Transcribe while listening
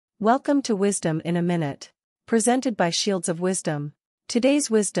Welcome to Wisdom in a Minute. Presented by Shields of Wisdom. Today's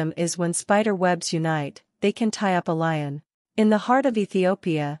wisdom is when spider webs unite, they can tie up a lion. In the heart of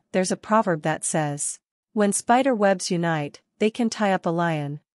Ethiopia, there's a proverb that says, when spider webs unite, they can tie up a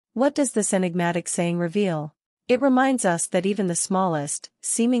lion. What does this enigmatic saying reveal? It reminds us that even the smallest,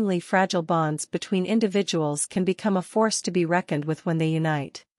 seemingly fragile bonds between individuals can become a force to be reckoned with when they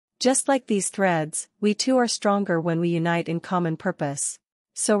unite. Just like these threads, we too are stronger when we unite in common purpose.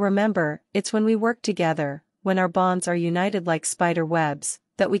 So remember, it's when we work together, when our bonds are united like spider webs,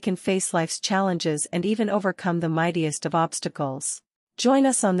 that we can face life's challenges and even overcome the mightiest of obstacles. Join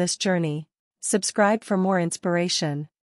us on this journey. Subscribe for more inspiration.